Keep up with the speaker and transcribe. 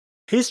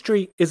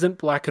History isn't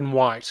black and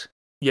white,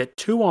 yet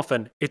too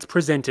often it's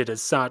presented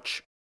as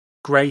such.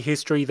 Grey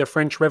History, the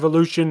French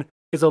Revolution,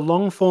 is a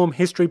long-form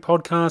history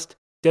podcast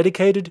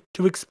dedicated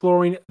to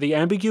exploring the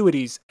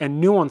ambiguities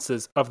and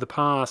nuances of the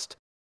past.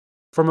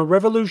 From a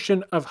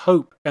revolution of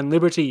hope and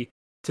liberty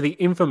to the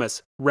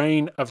infamous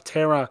Reign of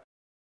Terror,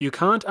 you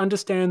can't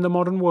understand the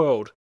modern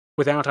world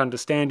without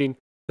understanding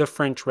the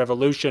French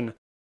Revolution.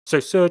 So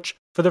search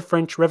for the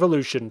French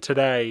Revolution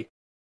today.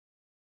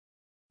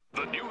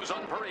 The News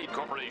on Parade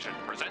Corporation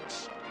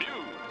presents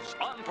News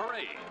on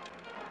Parade.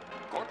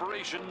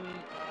 Corporation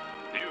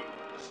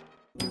News.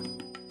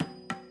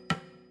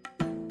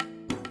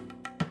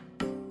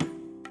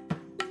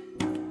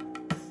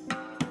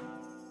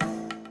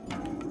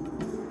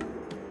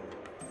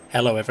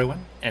 Hello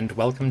everyone, and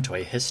welcome to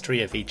a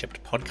History of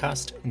Egypt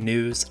podcast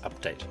news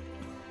update.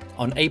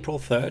 On April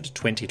 3rd,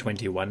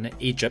 2021,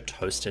 Egypt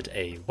hosted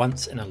a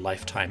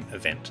once-in-a-lifetime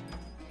event,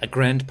 a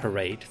grand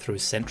parade through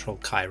central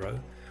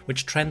Cairo,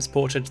 which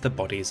transported the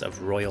bodies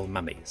of royal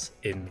mummies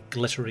in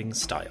glittering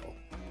style.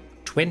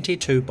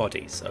 22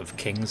 bodies of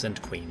kings and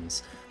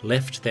queens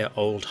left their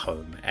old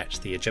home at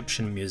the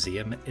Egyptian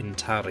Museum in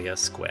Tahrir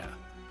Square.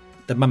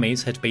 The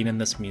mummies had been in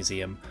this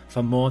museum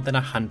for more than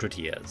 100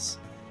 years.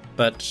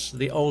 But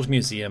the old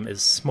museum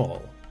is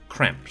small,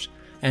 cramped,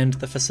 and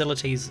the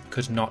facilities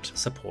could not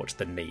support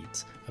the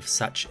needs of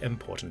such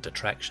important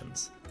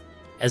attractions.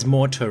 As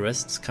more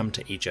tourists come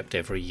to Egypt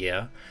every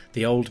year,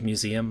 the old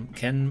museum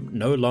can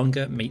no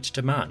longer meet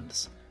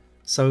demands.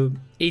 So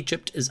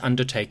Egypt is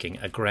undertaking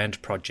a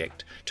grand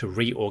project to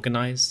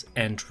reorganize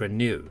and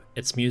renew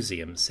its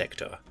museum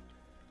sector.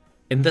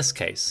 In this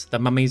case, the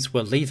mummies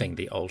were leaving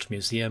the old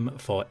museum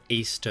for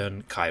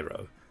Eastern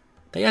Cairo.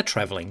 They are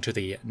travelling to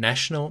the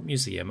National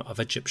Museum of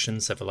Egyptian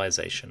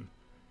Civilization.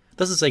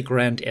 This is a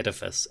grand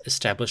edifice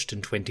established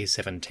in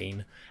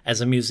 2017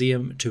 as a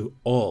museum to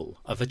all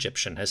of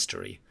Egyptian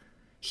history.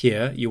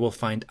 Here you will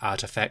find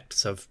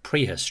artifacts of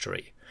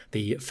prehistory,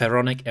 the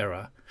Pharaonic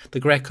era, the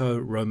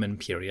Greco-Roman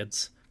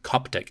periods,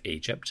 Coptic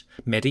Egypt,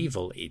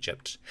 medieval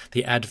Egypt,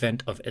 the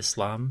advent of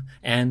Islam,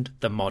 and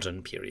the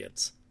modern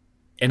periods.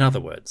 In other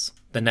words,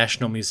 the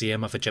National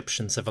Museum of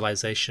Egyptian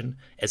Civilization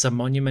is a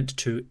monument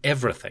to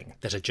everything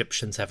that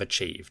Egyptians have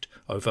achieved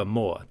over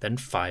more than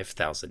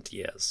 5,000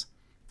 years.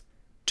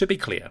 To be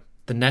clear,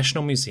 the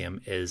National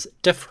Museum is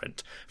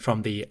different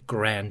from the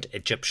Grand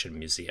Egyptian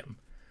Museum.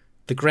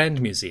 The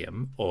Grand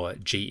Museum, or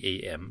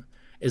GEM,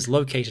 is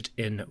located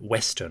in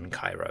Western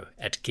Cairo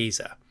at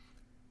Giza.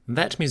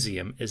 That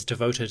museum is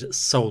devoted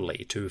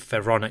solely to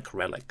pharaonic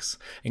relics,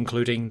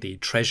 including the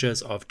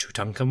treasures of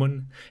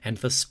Tutankhamun and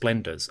the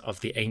splendors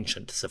of the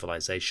ancient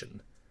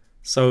civilization.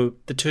 So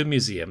the two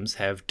museums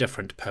have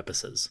different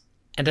purposes.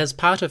 And as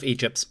part of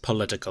Egypt's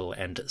political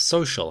and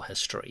social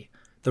history,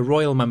 the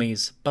royal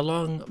mummies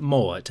belong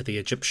more to the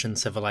Egyptian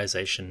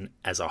civilization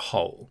as a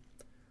whole.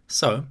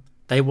 So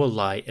they will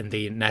lie in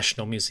the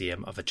National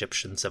Museum of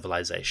Egyptian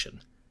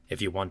Civilization.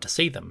 If you want to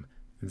see them,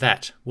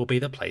 that will be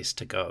the place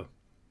to go.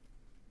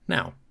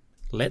 Now,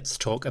 let's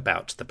talk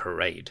about the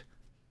parade.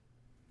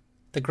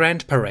 The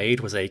Grand Parade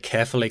was a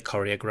carefully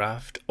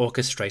choreographed,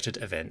 orchestrated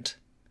event.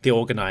 The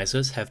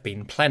organisers have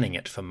been planning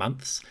it for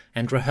months,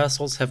 and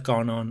rehearsals have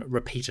gone on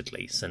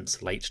repeatedly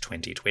since late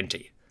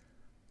 2020.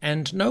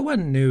 And no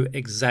one knew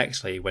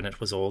exactly when it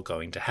was all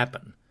going to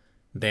happen.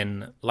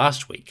 Then,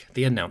 last week,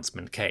 the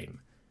announcement came.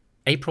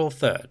 April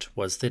 3rd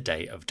was the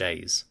day of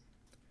days.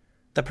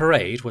 The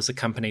parade was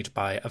accompanied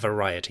by a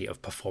variety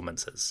of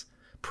performances.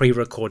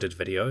 Pre-recorded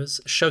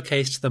videos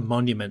showcased the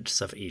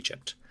monuments of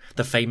Egypt,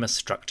 the famous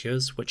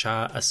structures which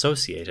are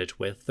associated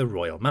with the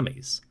royal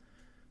mummies.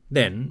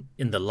 Then,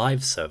 in the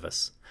live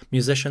service,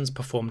 musicians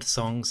performed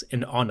songs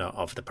in honor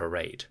of the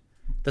parade.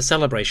 The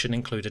celebration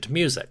included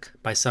music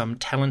by some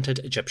talented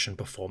Egyptian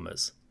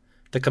performers.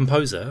 The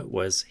composer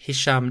was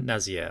Hisham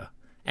Nazir,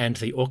 and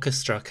the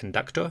orchestra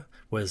conductor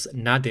was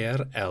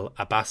Nader El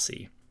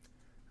Abbasi.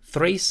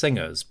 3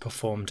 singers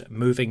performed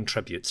moving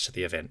tributes to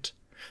the event.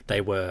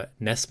 They were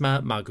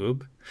Nesma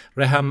Maghoob,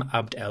 Reham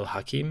Abd El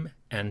Hakim,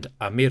 and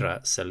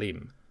Amira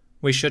Salim.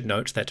 We should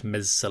note that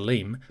Ms.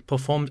 Salim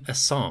performed a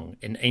song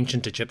in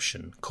ancient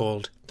Egyptian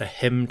called the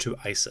Hymn to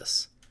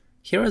Isis.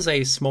 Here is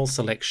a small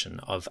selection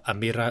of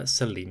Amira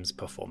Salim's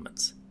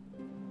performance.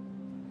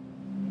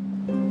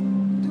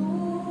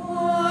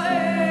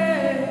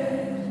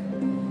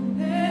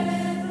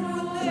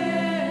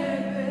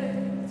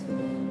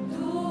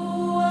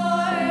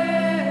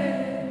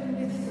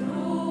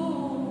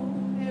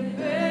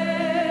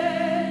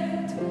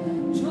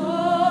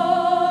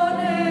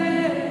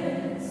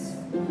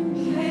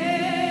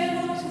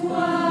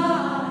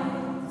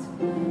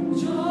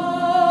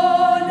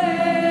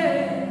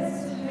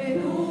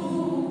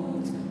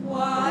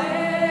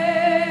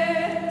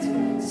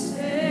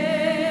 Say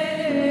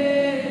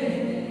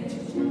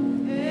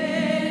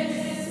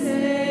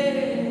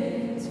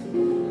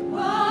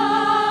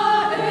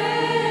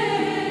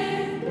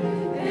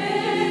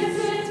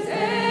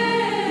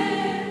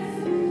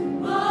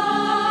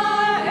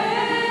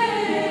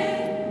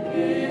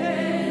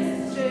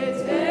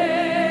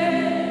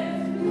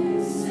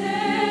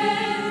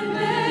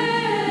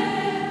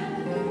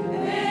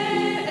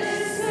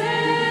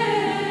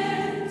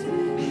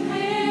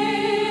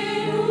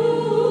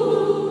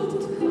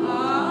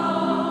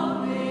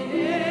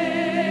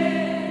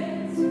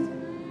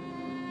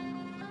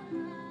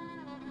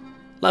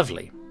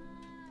Lovely.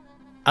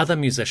 Other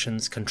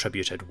musicians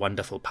contributed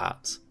wonderful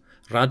parts.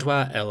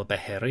 Radwa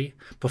el-Beheri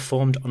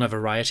performed on a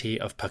variety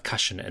of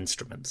percussion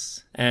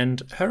instruments,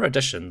 and her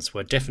additions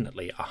were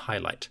definitely a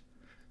highlight.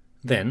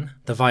 Then,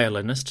 the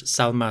violinist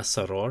Salma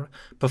Saror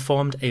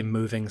performed a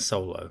moving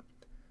solo.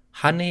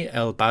 Hani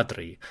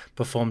el-Badri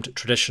performed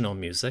traditional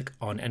music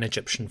on an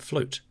Egyptian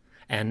flute,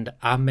 and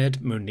Ahmed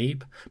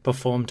Munib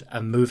performed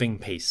a moving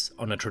piece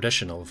on a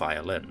traditional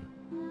violin.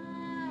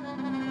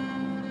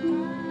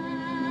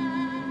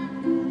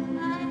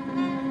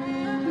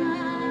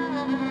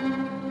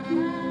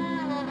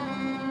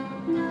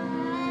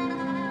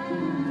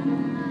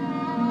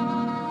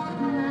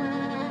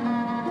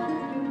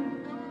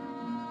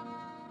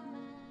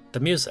 The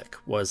music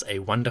was a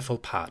wonderful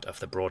part of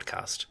the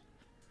broadcast.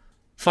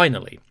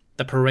 Finally,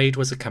 the parade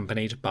was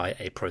accompanied by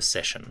a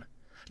procession.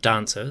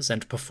 Dancers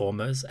and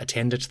performers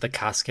attended the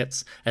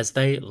caskets as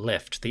they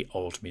left the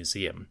old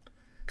museum.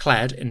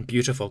 Clad in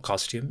beautiful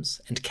costumes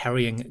and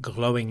carrying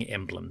glowing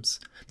emblems,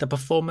 the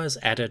performers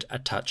added a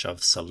touch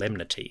of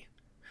solemnity.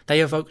 They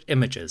evoked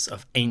images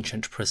of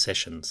ancient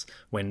processions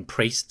when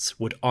priests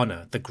would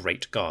honor the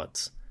great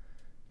gods.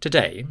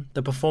 Today,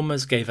 the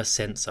performers gave a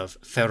sense of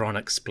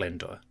pharaonic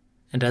splendor,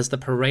 and as the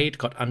parade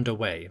got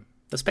underway,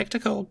 the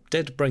spectacle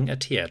did bring a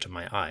tear to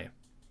my eye.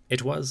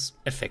 It was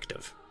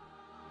effective.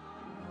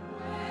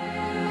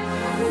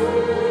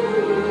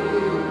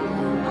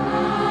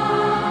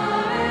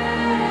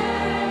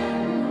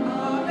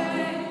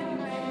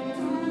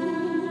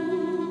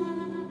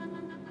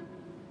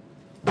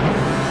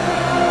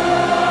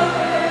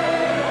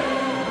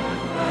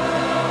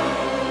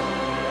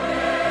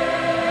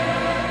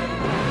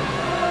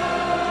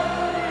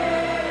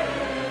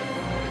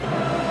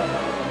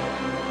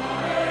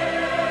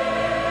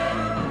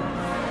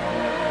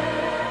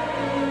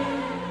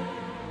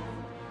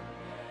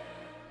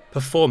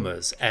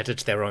 Performers added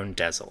their own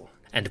dazzle,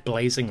 and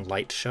blazing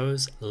light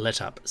shows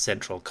lit up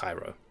central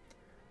Cairo.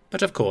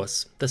 But of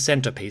course, the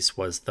centerpiece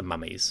was the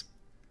mummies.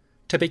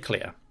 To be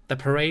clear, the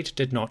parade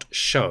did not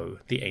show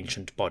the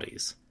ancient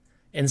bodies.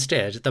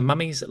 Instead, the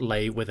mummies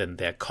lay within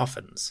their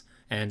coffins,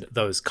 and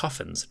those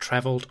coffins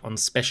travelled on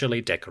specially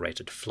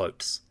decorated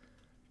floats.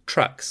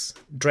 Trucks,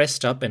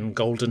 dressed up in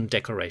golden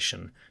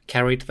decoration,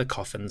 carried the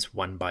coffins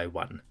one by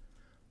one.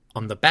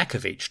 On the back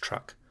of each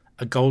truck,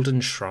 a golden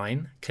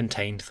shrine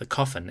contained the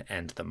coffin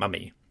and the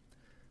mummy.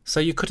 So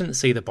you couldn't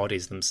see the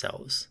bodies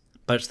themselves,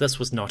 but this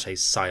was not a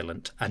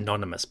silent,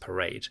 anonymous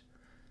parade.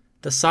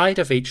 The side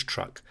of each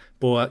truck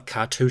bore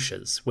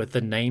cartouches with the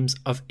names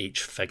of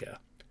each figure.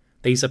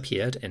 These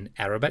appeared in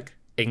Arabic,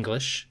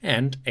 English,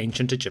 and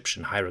ancient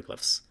Egyptian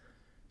hieroglyphs.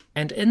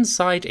 And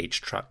inside each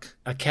truck,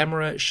 a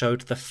camera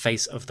showed the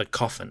face of the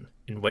coffin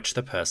in which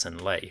the person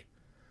lay.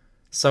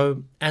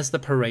 So, as the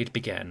parade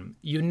began,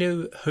 you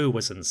knew who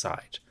was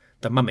inside,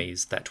 the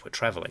mummies that were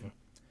travelling.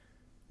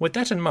 With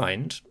that in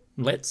mind,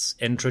 let's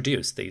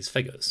introduce these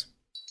figures.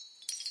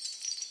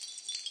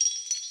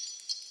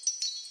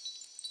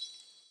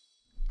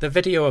 The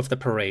video of the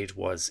parade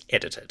was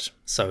edited,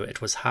 so it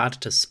was hard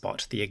to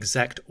spot the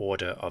exact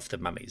order of the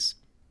mummies.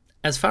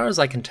 As far as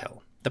I can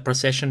tell, the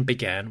procession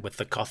began with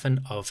the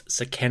coffin of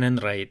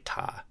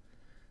Seqenenre-Ta.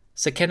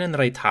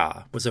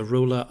 Seqenenre-Ta was a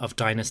ruler of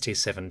Dynasty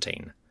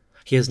 17.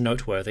 He is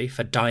noteworthy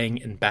for dying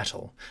in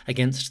battle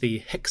against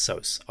the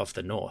Hyksos of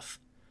the north.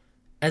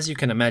 As you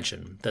can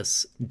imagine,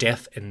 this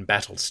death in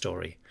battle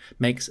story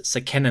makes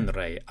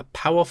Seqenenre a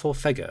powerful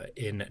figure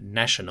in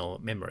national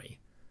memory.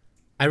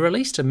 I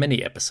released a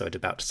mini-episode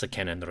about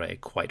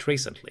Seqenenre quite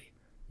recently.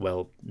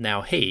 Well,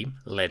 now he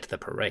led the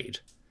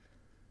parade.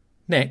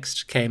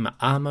 Next came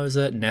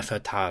Ahmose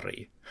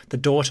Nefertari, the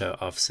daughter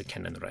of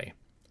Seqenenre.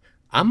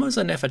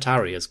 Ahmose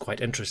Nefertari is quite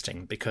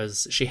interesting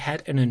because she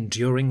had an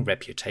enduring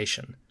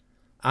reputation.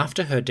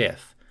 After her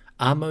death,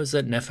 Ahmose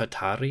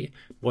Nefertari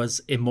was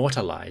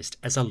immortalized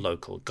as a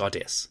local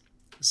goddess.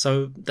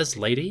 So this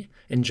lady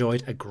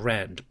enjoyed a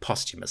grand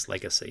posthumous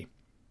legacy.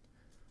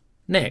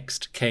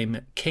 Next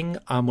came King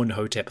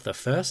Amunhotep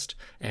I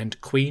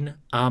and Queen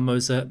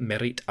Ahmose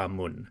Merit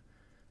Amun,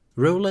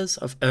 rulers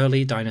of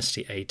early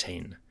Dynasty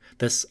 18.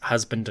 This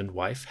husband and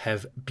wife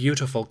have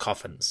beautiful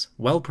coffins,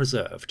 well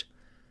preserved.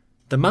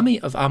 The mummy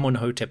of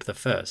Amunhotep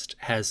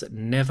I has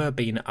never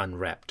been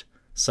unwrapped,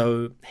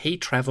 so he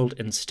travelled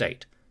in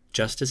state,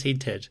 just as he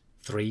did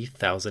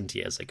 3,000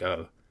 years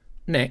ago.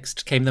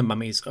 Next came the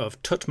mummies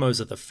of Thutmose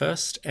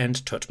I and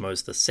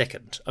Thutmose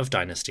II of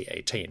Dynasty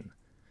 18.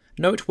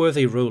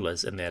 Noteworthy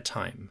rulers in their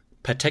time,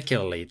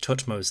 particularly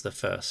Thutmose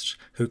I,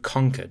 who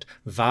conquered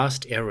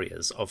vast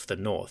areas of the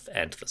north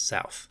and the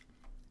south.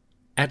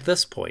 At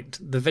this point,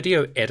 the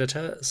video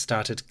editor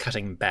started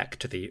cutting back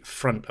to the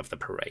front of the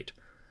parade,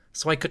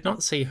 so I could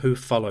not see who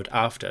followed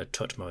after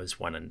Thutmose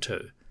I and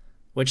II,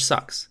 which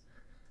sucks.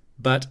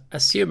 But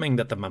assuming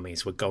that the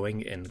mummies were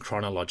going in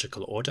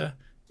chronological order,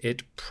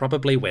 it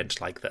probably went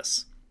like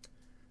this.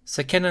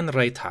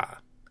 Seqenenre-Ta,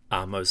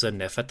 Ahmose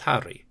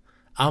Nefertari,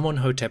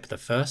 Amunhotep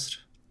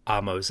I,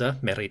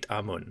 Ahmose Merit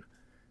Amun,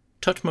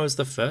 Thutmose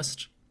I,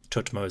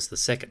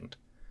 Thutmose II,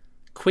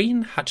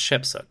 Queen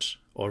Hatshepsut,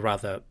 or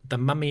rather, the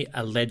mummy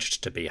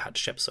alleged to be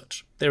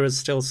Hatshepsut. There is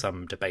still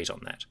some debate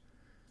on that.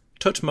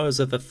 Thutmose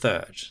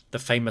III, the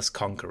famous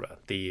conqueror,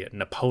 the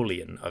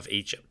Napoleon of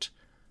Egypt.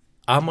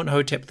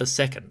 Amenhotep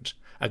II,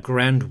 a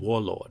grand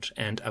warlord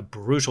and a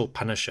brutal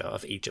punisher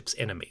of Egypt's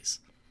enemies.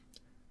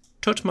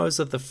 Thutmose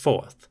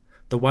IV,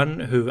 the one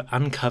who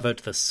uncovered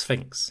the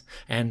Sphinx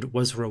and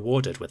was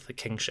rewarded with the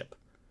kingship.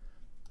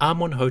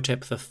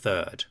 Amenhotep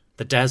III,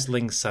 the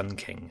dazzling Sun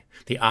King,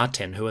 the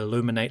Aten who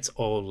illuminates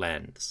all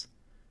lands.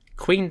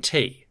 Queen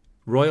T,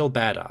 royal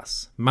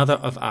badass, mother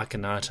of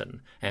Akhenaten,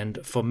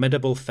 and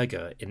formidable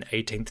figure in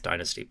 18th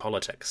dynasty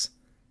politics.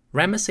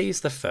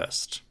 Ramesses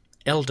I,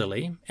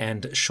 elderly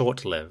and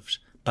short-lived,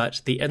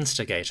 but the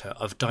instigator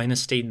of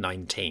Dynasty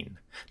 19,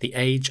 the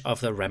age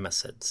of the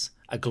Ramessids,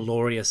 a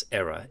glorious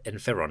era in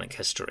pharaonic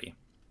history.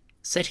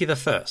 Seti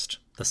I,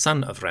 the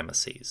son of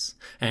Ramesses,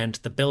 and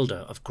the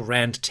builder of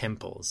grand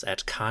temples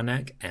at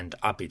Karnak and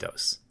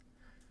Abydos.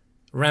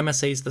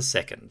 Ramesses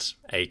II,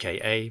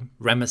 aka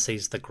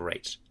Ramesses the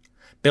Great,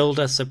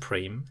 builder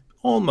supreme,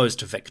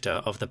 almost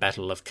victor of the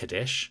Battle of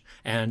Kadesh,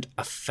 and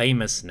a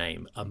famous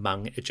name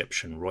among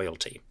Egyptian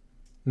royalty.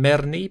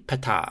 Merni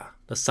Ptah,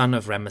 the son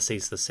of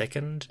Ramesses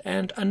II,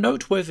 and a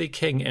noteworthy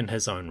king in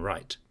his own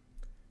right.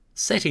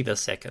 Seti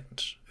II,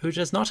 who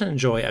does not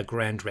enjoy a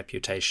grand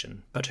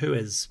reputation, but who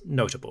is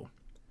notable.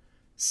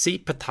 Si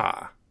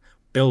Ptah,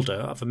 builder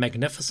of a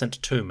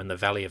magnificent tomb in the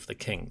Valley of the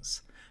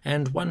Kings,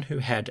 and one who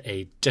had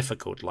a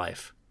difficult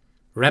life.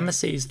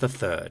 Ramesses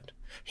III,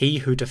 he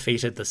who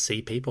defeated the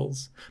Sea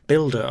Peoples,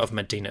 builder of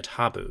Medinet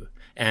Habu,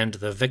 and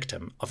the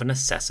victim of an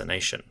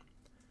assassination.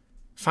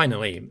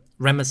 Finally,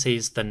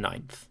 Ramesses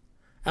IX,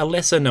 a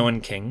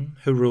lesser-known king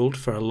who ruled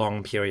for a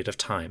long period of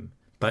time,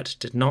 but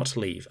did not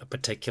leave a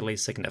particularly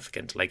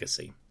significant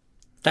legacy.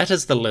 That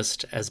is the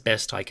list as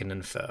best I can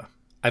infer.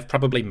 I've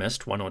probably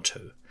missed one or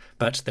two,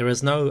 but there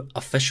is no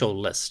official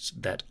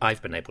list that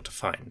I've been able to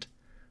find.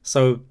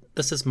 So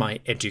this is my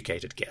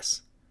educated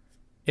guess.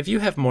 If you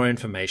have more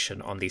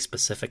information on the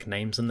specific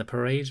names in the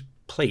parade,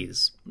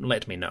 please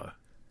let me know.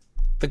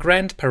 The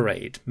Grand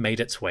Parade made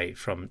its way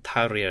from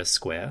Tahrir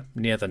Square,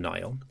 near the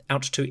Nile,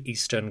 out to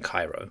eastern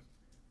Cairo.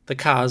 The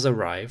cars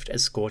arrived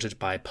escorted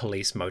by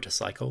police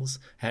motorcycles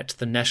at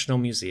the National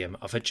Museum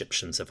of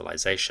Egyptian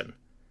Civilization.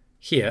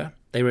 Here,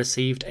 they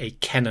received a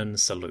cannon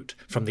salute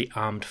from the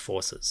armed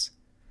forces,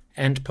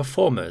 and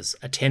performers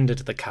attended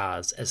the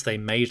cars as they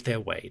made their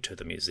way to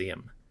the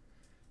museum.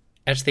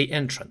 At the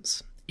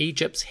entrance,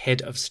 Egypt's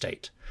head of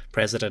state,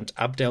 President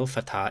Abdel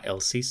Fattah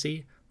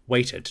el-Sisi,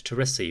 waited to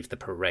receive the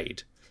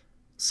parade.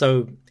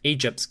 So,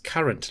 Egypt's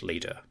current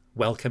leader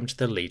welcomed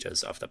the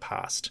leaders of the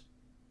past.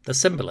 The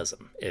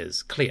symbolism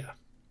is clear.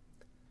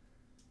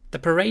 The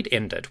parade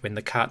ended when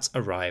the carts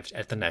arrived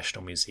at the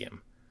National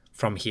Museum.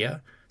 From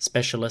here,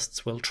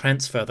 specialists will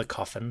transfer the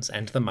coffins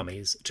and the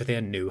mummies to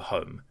their new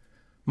home.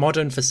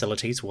 Modern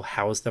facilities will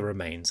house the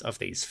remains of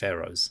these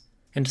pharaohs,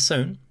 and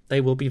soon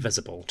they will be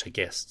visible to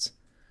guests.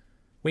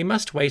 We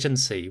must wait and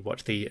see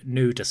what the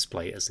new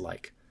display is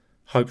like.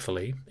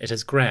 Hopefully, it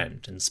is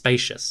grand and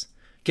spacious,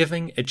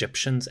 giving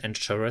Egyptians and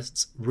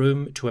tourists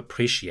room to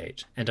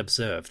appreciate and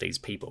observe these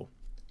people.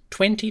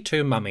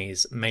 22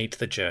 mummies made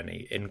the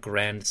journey in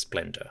grand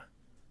splendor,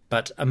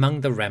 but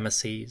among the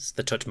Ramesses,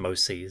 the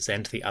Thutmoses,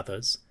 and the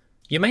others,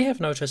 you may have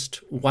noticed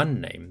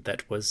one name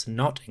that was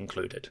not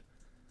included.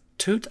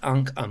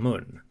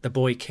 Tutankhamun, the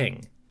boy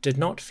king, did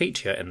not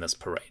feature in this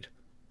parade.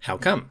 How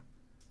come?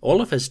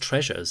 All of his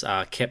treasures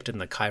are kept in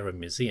the Cairo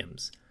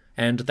museums,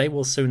 and they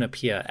will soon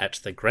appear at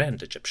the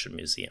Grand Egyptian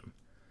Museum.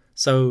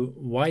 So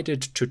why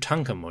did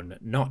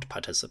Tutankhamun not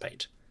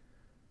participate?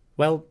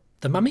 Well,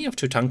 the mummy of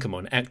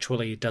Tutankhamun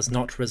actually does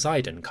not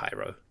reside in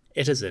Cairo.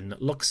 It is in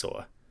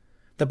Luxor.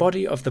 The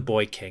body of the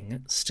boy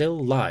king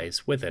still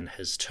lies within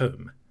his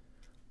tomb.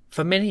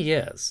 For many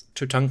years,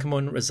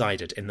 Tutankhamun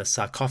resided in the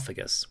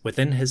sarcophagus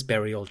within his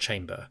burial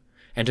chamber,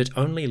 and it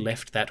only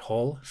left that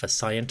hall for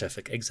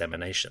scientific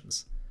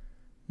examinations.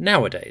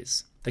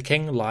 Nowadays, the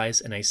king lies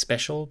in a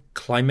special,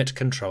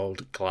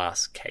 climate-controlled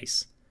glass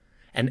case.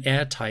 An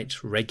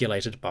airtight,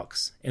 regulated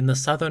box in the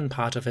southern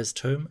part of his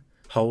tomb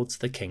holds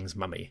the king's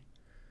mummy.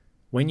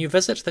 When you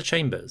visit the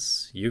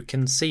chambers, you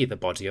can see the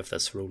body of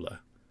this ruler.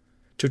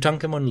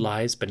 Tutankhamun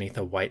lies beneath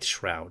a white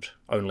shroud,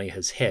 only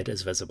his head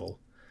is visible,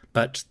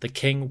 but the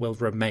king will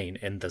remain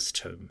in this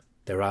tomb.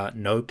 There are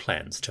no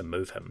plans to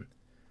move him.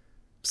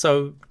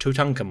 So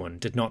Tutankhamun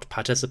did not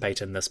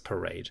participate in this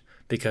parade,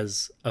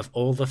 because of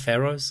all the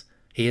pharaohs,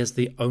 he is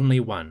the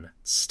only one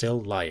still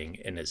lying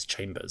in his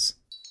chambers.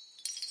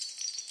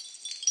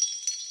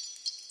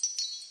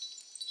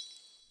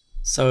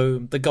 So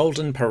the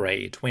Golden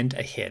Parade went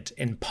ahead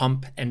in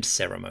pomp and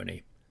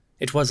ceremony.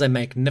 It was a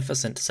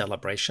magnificent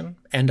celebration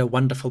and a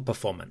wonderful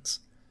performance.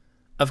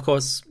 Of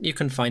course, you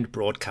can find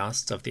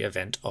broadcasts of the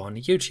event on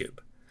YouTube.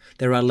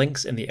 There are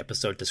links in the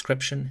episode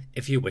description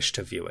if you wish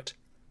to view it.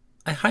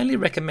 I highly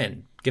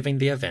recommend giving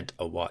the event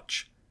a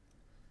watch.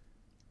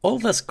 All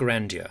this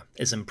grandeur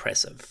is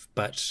impressive,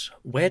 but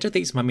where do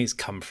these mummies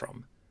come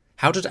from?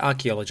 How did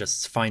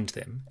archaeologists find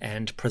them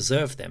and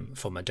preserve them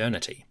for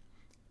modernity?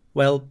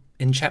 Well,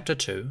 in Chapter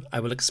 2, I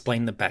will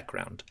explain the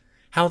background,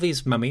 how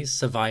these mummies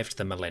survived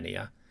the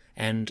millennia,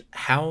 and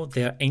how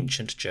their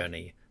ancient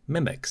journey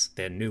mimics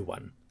their new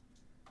one.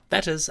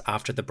 That is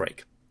after the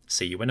break.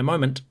 See you in a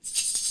moment.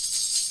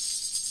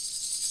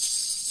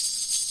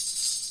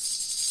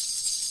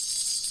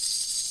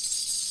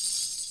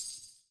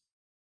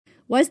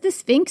 Was the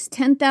Sphinx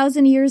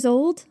 10,000 years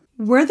old?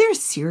 Were there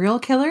serial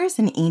killers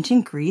in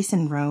ancient Greece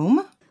and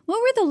Rome?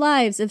 What were the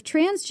lives of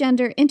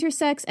transgender,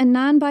 intersex, and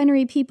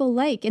non-binary people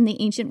like in the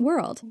ancient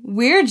world?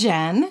 We're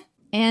Jen.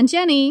 And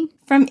Jenny.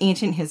 From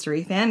Ancient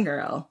History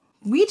Fangirl.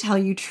 We tell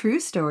you true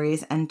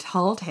stories and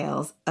tall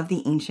tales of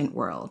the ancient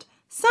world.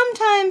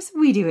 Sometimes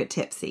we do it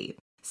tipsy.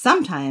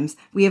 Sometimes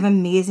we have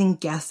amazing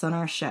guests on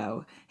our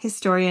show.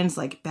 Historians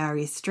like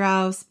Barry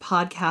Strauss,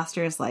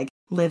 podcasters like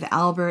Liv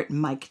Albert,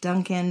 Mike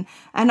Duncan,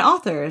 and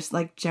authors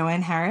like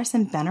Joanne Harris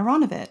and Ben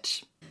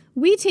Aronovich.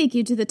 We take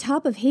you to the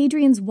top of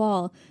Hadrian's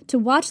Wall to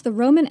watch the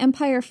Roman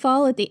Empire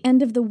fall at the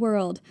end of the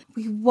world.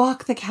 We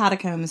walk the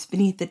catacombs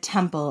beneath the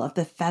temple of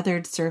the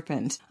feathered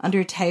serpent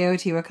under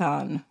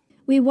Teotihuacan.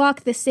 We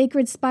walk the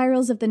sacred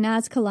spirals of the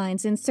Nazca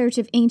Lines in search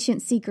of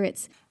ancient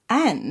secrets.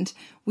 And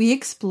we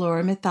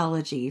explore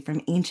mythology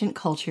from ancient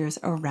cultures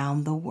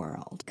around the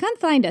world. Come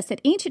find us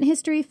at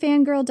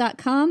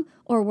ancienthistoryfangirl.com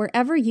or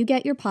wherever you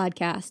get your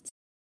podcasts.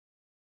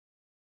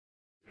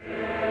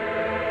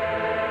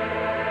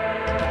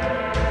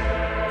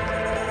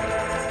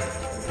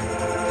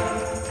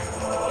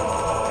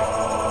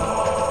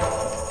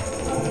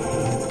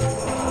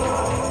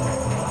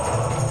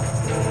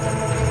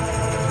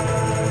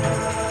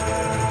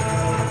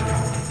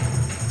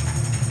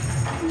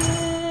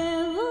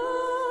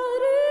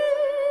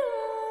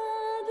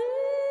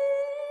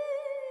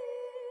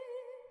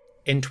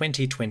 In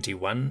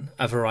 2021,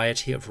 a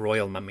variety of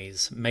royal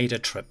mummies made a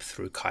trip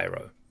through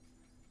Cairo.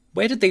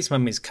 Where did these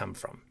mummies come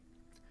from?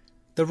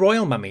 The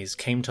royal mummies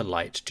came to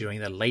light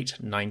during the late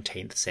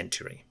 19th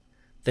century.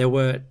 There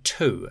were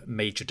two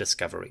major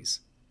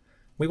discoveries.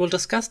 We will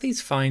discuss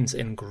these finds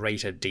in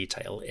greater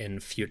detail in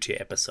future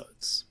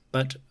episodes,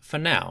 but for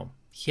now,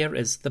 here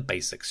is the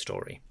basic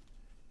story.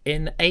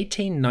 In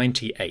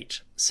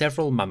 1898,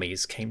 several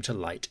mummies came to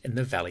light in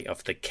the Valley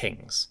of the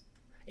Kings.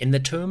 In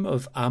the tomb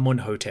of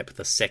Amenhotep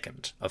II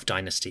of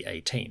Dynasty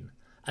 18,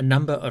 a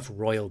number of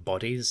royal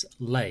bodies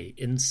lay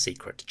in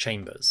secret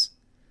chambers.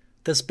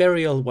 This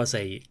burial was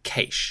a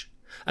cache,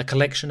 a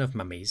collection of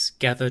mummies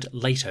gathered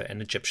later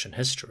in Egyptian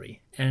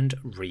history and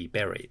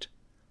reburied.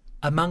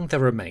 Among the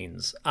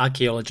remains,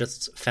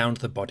 archaeologists found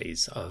the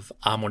bodies of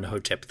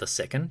Amenhotep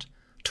II,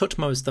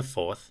 Thutmose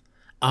IV,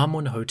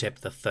 Amenhotep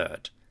III,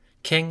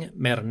 King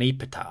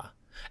Merneptah,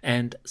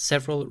 and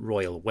several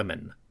royal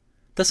women.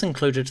 This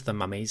included the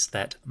mummies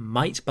that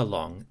might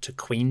belong to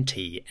Queen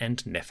T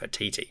and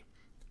Nefertiti.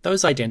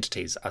 Those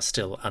identities are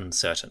still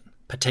uncertain,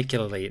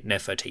 particularly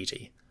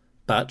Nefertiti,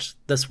 but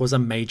this was a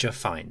major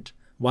find,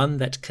 one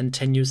that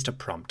continues to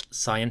prompt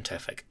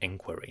scientific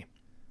inquiry.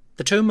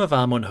 The tomb of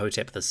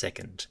Amenhotep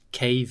II,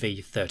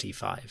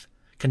 KV35,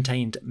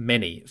 contained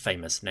many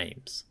famous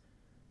names.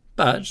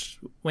 But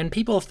when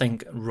people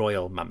think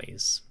royal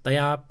mummies, they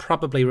are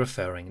probably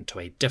referring to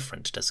a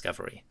different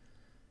discovery.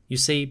 You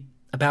see,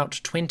 about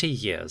 20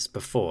 years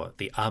before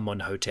the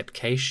Amenhotep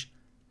cache,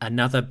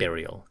 another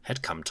burial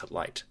had come to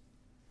light.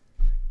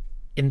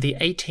 In the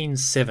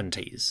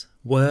 1870s,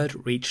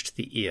 word reached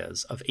the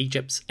ears of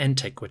Egypt's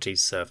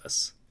Antiquities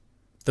Service.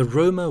 The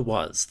rumour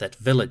was that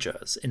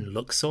villagers in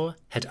Luxor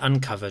had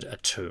uncovered a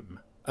tomb,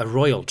 a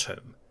royal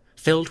tomb,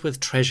 filled with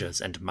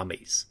treasures and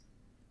mummies.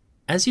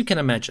 As you can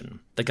imagine,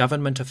 the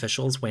government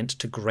officials went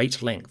to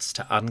great lengths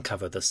to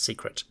uncover this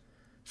secret.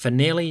 For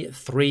nearly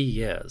 3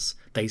 years,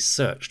 they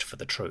searched for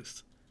the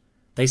truth.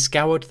 They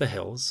scoured the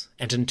hills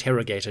and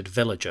interrogated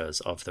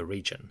villagers of the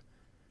region.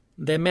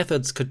 Their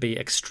methods could be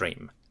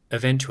extreme.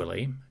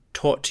 Eventually,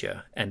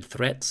 torture and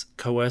threats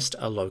coerced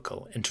a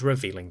local into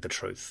revealing the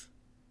truth.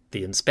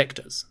 The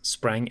inspectors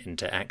sprang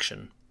into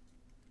action.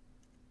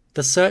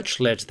 The search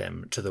led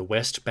them to the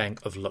west bank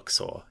of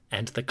Luxor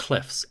and the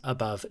cliffs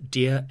above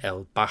Deir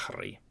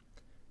el-Bahri.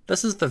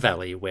 This is the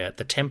valley where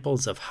the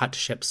temples of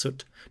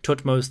Hatshepsut,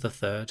 Thutmose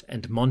III,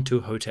 and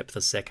Montuhotep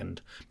II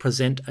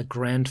present a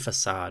grand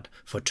facade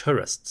for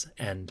tourists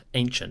and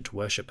ancient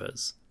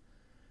worshippers.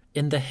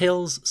 In the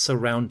hills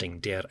surrounding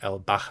Deir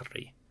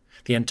el-Bahri,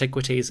 the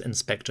antiquities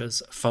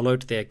inspectors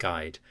followed their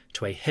guide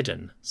to a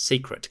hidden,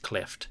 secret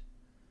cleft.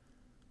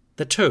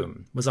 The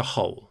tomb was a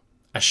hole,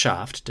 a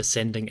shaft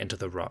descending into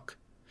the rock.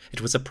 It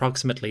was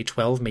approximately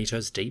 12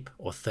 meters deep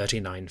or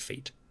 39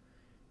 feet.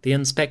 The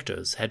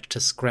inspectors had to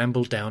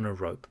scramble down a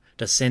rope,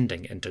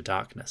 descending into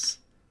darkness.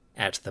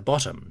 At the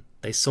bottom,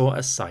 they saw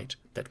a sight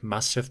that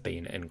must have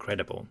been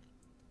incredible.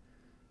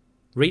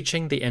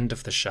 Reaching the end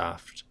of the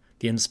shaft,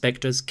 the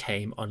inspectors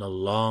came on a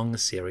long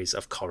series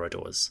of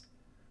corridors.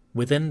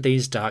 Within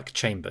these dark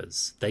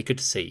chambers, they could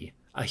see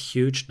a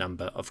huge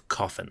number of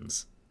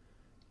coffins.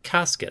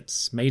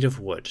 Caskets made of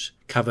wood,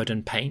 covered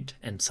in paint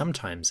and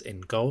sometimes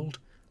in gold,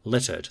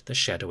 littered the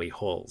shadowy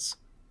halls.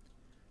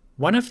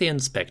 One of the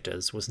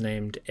inspectors was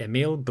named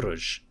Emile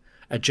Bruges,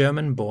 a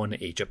German-born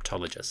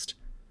Egyptologist.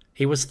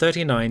 He was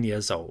 39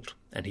 years old,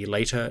 and he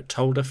later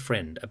told a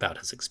friend about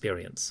his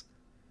experience.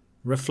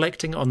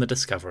 Reflecting on the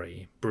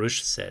discovery,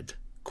 Bruch said,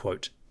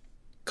 quote,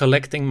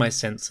 "Collecting my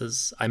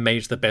senses, I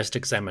made the best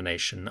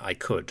examination I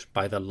could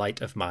by the light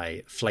of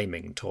my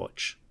flaming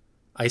torch.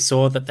 I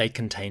saw that they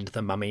contained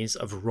the mummies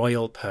of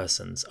royal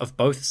persons of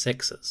both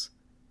sexes,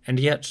 and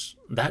yet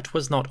that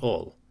was not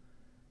all.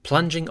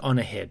 Plunging on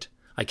ahead,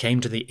 I came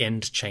to the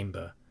end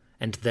chamber,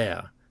 and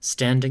there,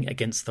 standing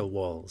against the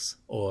walls,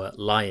 or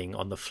lying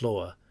on the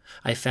floor,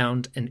 I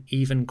found an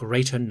even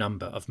greater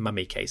number of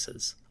mummy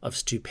cases, of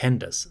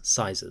stupendous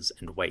sizes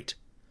and weight.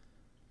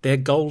 Their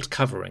gold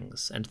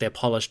coverings and their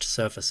polished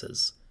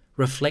surfaces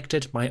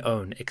reflected my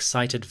own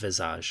excited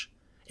visage,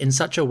 in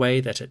such a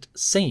way that it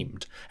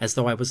seemed as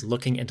though I was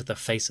looking into the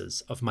faces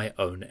of my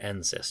own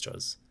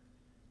ancestors.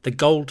 The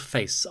gold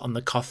face on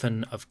the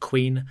coffin of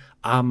Queen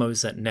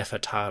Ahmose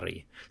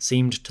Nefertari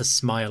seemed to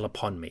smile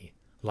upon me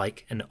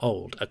like an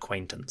old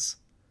acquaintance."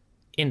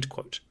 End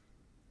quote.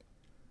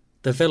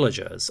 The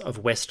villagers of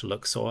West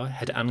Luxor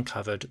had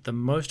uncovered the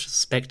most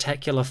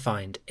spectacular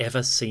find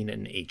ever seen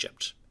in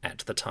Egypt at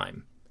the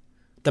time.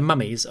 The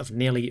mummies of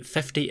nearly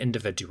 50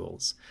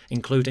 individuals,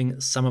 including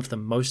some of the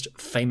most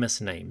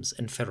famous names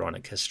in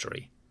pharaonic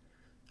history.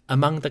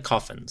 Among the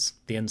coffins,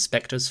 the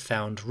inspectors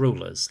found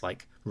rulers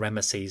like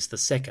Ramesses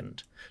II,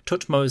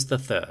 Thutmose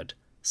III,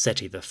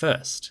 Seti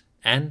I,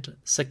 and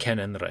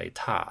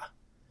Sekenenre-Ta.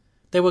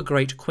 There were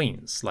great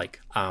queens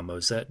like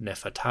Ahmose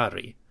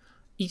Nefertari,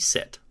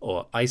 Iset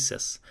or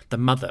Isis, the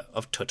mother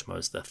of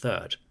Thutmose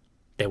III.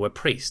 There were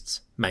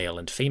priests, male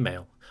and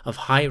female,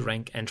 of high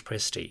rank and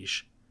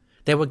prestige.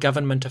 There were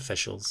government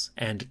officials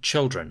and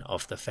children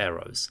of the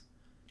pharaohs.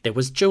 There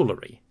was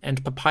jewellery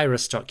and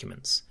papyrus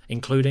documents,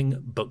 including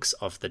books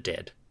of the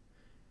dead.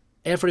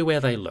 Everywhere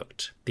they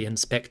looked, the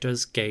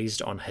inspectors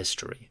gazed on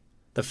history,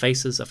 the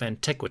faces of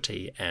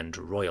antiquity and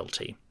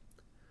royalty.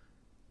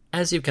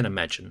 As you can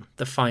imagine,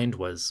 the find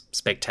was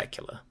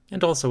spectacular,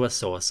 and also a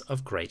source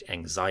of great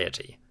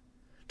anxiety.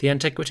 The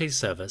Antiquities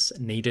Service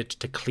needed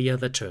to clear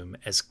the tomb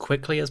as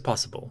quickly as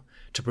possible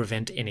to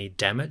prevent any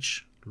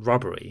damage,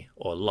 robbery,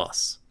 or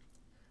loss.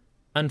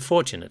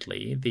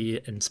 Unfortunately,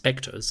 the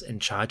inspectors in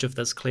charge of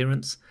this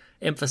clearance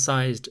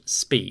emphasized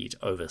speed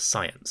over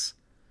science.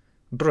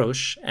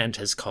 Bruch and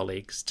his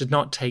colleagues did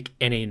not take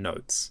any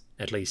notes,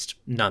 at least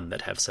none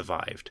that have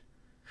survived.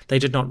 They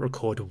did not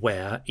record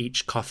where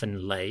each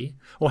coffin lay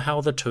or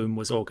how the tomb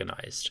was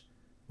organized,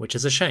 which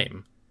is a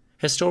shame.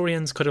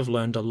 Historians could have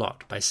learned a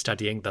lot by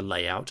studying the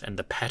layout and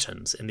the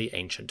patterns in the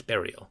ancient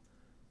burial.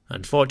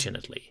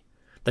 Unfortunately,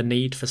 the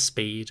need for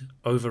speed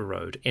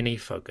overrode any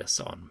focus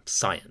on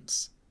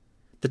science.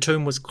 The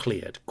tomb was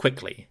cleared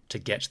quickly to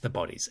get the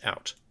bodies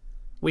out.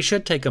 We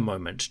should take a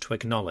moment to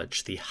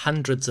acknowledge the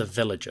hundreds of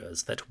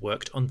villagers that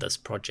worked on this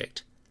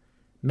project.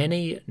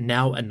 Many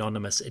now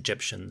anonymous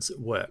Egyptians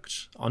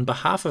worked on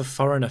behalf of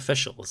foreign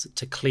officials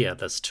to clear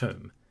this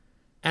tomb.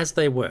 As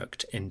they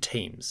worked in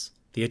teams,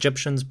 the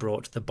Egyptians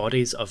brought the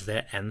bodies of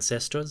their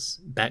ancestors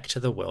back to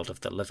the world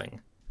of the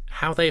living.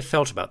 How they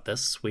felt about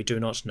this we do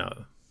not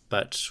know,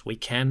 but we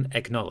can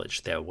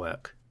acknowledge their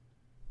work.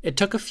 It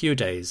took a few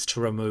days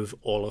to remove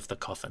all of the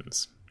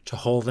coffins, to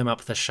haul them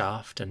up the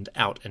shaft and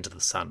out into the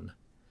sun.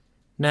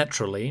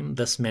 Naturally,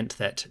 this meant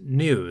that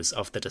news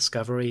of the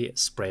discovery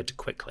spread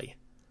quickly.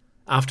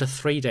 After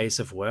 3 days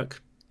of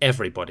work,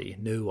 everybody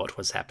knew what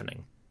was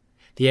happening.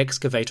 The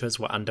excavators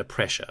were under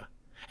pressure,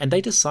 and they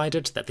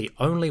decided that the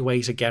only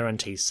way to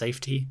guarantee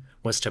safety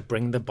was to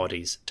bring the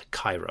bodies to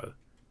Cairo.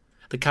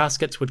 The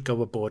caskets would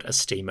go aboard a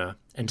steamer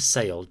and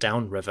sail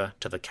downriver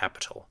to the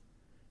capital.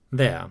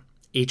 There,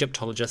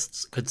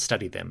 Egyptologists could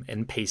study them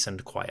in peace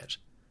and quiet.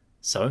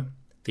 So,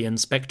 the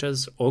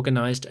inspectors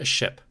organized a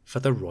ship for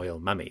the royal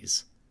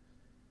mummies.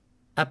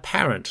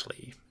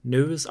 Apparently,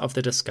 news of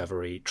the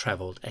discovery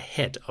traveled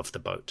ahead of the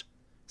boat,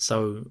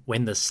 so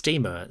when the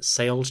steamer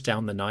sailed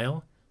down the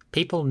Nile,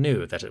 people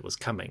knew that it was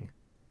coming.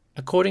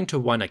 According to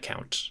one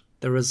account,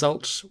 the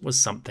result was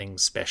something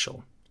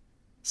special.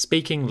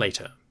 Speaking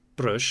later,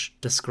 Bruch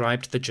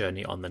described the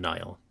journey on the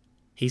Nile.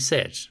 He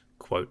said,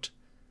 quote,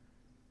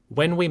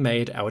 "When we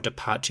made our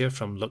departure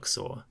from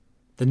Luxor,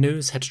 the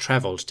news had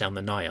travelled down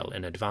the Nile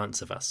in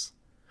advance of us.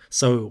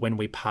 So when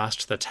we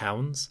passed the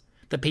towns,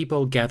 the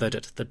people gathered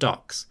at the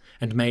docks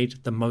and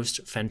made the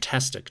most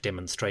fantastic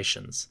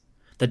demonstrations.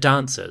 The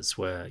dancers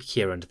were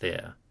here and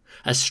there.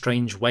 A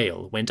strange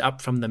wail went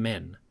up from the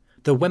men.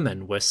 The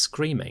women were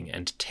screaming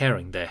and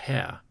tearing their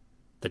hair.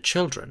 The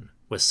children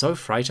were so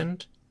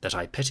frightened that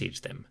I pitied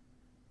them."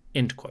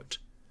 End quote.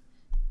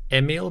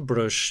 Emil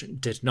Bruch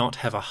did not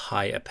have a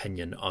high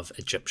opinion of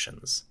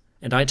Egyptians,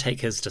 and I take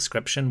his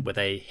description with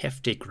a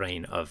hefty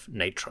grain of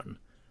natron.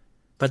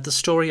 But the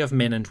story of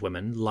men and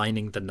women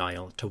lining the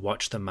Nile to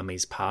watch the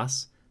mummies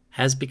pass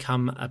has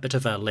become a bit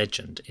of a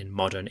legend in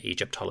modern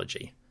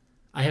Egyptology.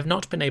 I have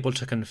not been able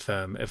to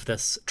confirm if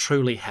this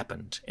truly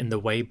happened in the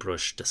way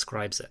Bruch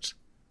describes it.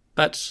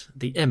 But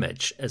the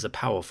image is a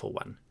powerful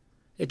one.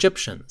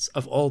 Egyptians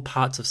of all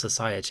parts of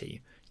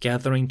society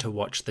gathering to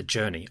watch the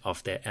journey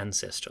of their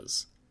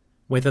ancestors.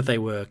 Whether they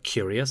were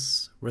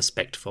curious,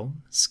 respectful,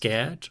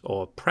 scared,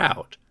 or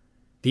proud,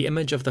 the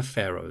image of the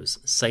pharaohs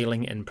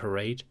sailing in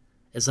parade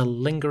is a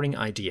lingering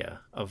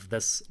idea of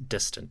this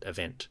distant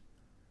event.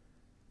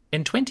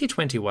 In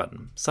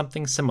 2021,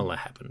 something similar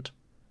happened.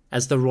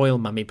 As the royal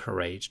mummy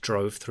parade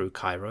drove through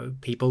Cairo,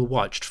 people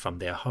watched from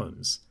their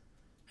homes.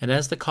 And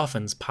as the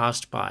coffins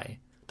passed by,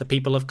 the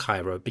people of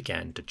Cairo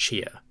began to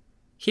cheer.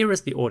 Here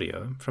is the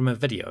audio from a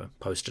video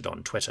posted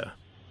on Twitter.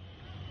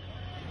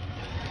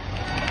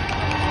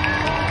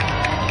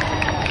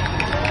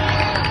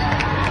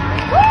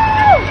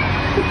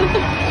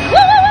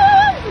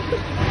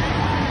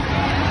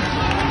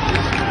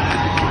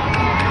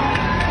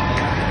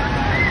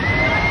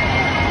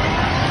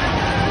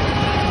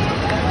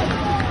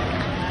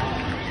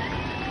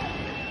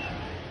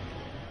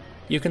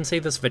 You can see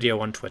this video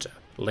on Twitter,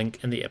 link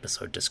in the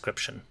episode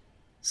description.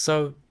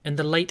 So, in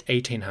the late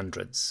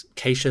 1800s,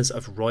 caches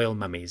of royal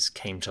mummies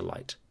came to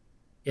light.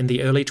 In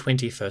the early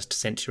 21st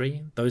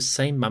century, those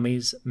same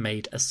mummies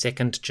made a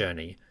second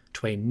journey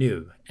to a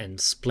new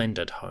and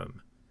splendid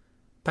home.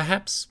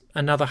 Perhaps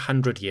another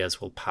 100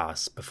 years will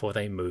pass before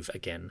they move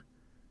again.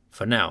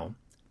 For now,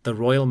 the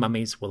royal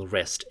mummies will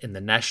rest in the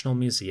National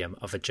Museum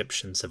of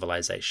Egyptian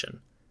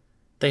Civilization.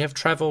 They have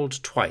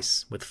travelled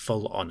twice with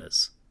full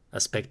honours. A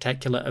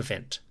spectacular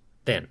event,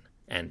 then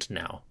and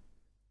now.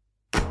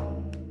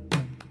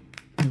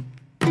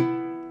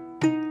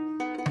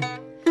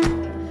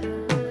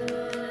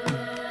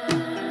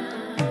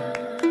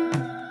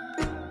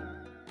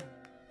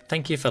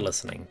 Thank you for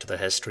listening to the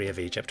History of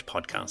Egypt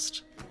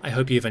podcast. I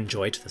hope you've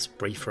enjoyed this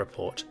brief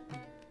report.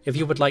 If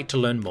you would like to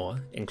learn more,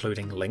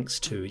 including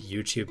links to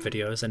YouTube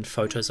videos and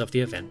photos of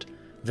the event,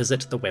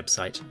 visit the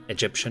website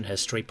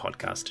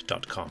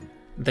egyptianhistorypodcast.com.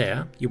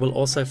 There, you will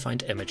also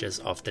find images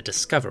of the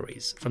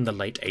discoveries from the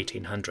late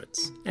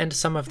 1800s, and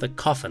some of the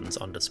coffins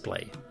on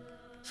display.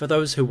 For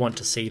those who want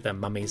to see the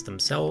mummies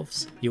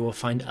themselves, you will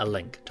find a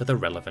link to the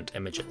relevant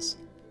images.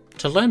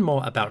 To learn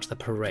more about the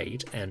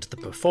parade and the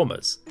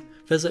performers,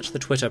 visit the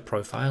Twitter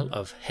profile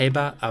of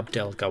Heba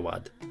Abdel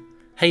Gawad.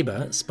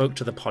 Heba spoke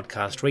to the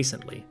podcast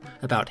recently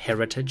about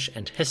heritage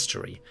and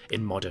history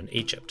in modern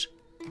Egypt,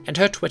 and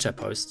her Twitter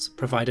posts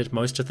provided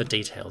most of the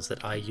details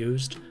that I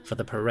used for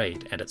the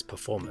parade and its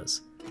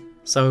performers.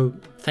 So,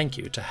 thank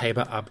you to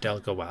Heba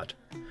Abdel Gawad.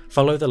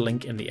 Follow the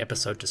link in the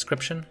episode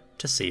description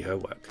to see her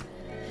work.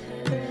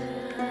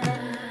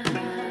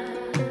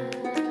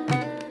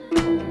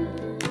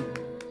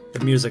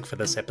 The music for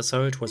this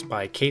episode was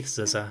by Keith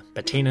Zizza,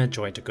 Bettina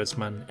Joy de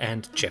Guzman,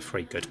 and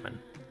Jeffrey Goodman.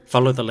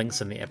 Follow the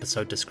links in the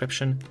episode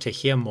description to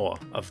hear more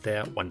of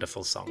their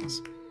wonderful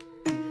songs.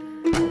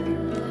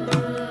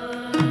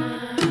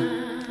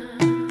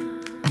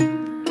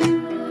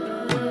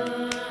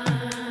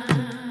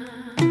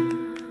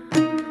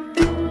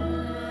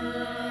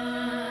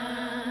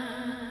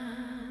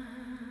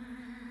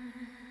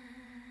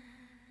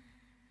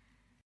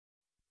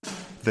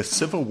 The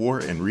Civil War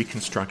and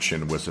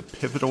Reconstruction was a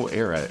pivotal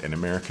era in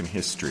American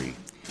history.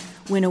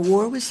 When a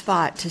war was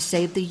fought to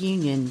save the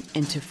Union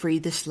and to free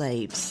the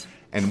slaves.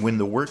 And when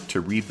the work to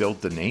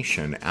rebuild the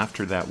nation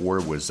after that war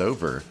was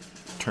over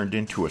turned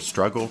into a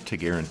struggle to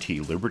guarantee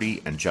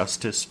liberty and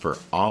justice for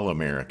all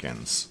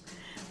Americans.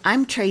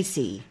 I'm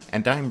Tracy.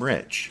 And I'm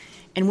Rich.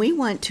 And we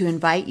want to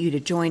invite you to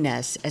join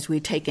us as we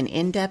take an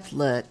in-depth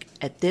look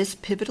at this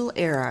pivotal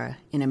era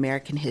in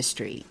American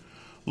history.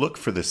 Look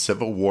for the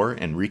Civil War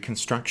and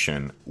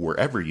Reconstruction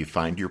wherever you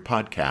find your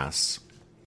podcasts.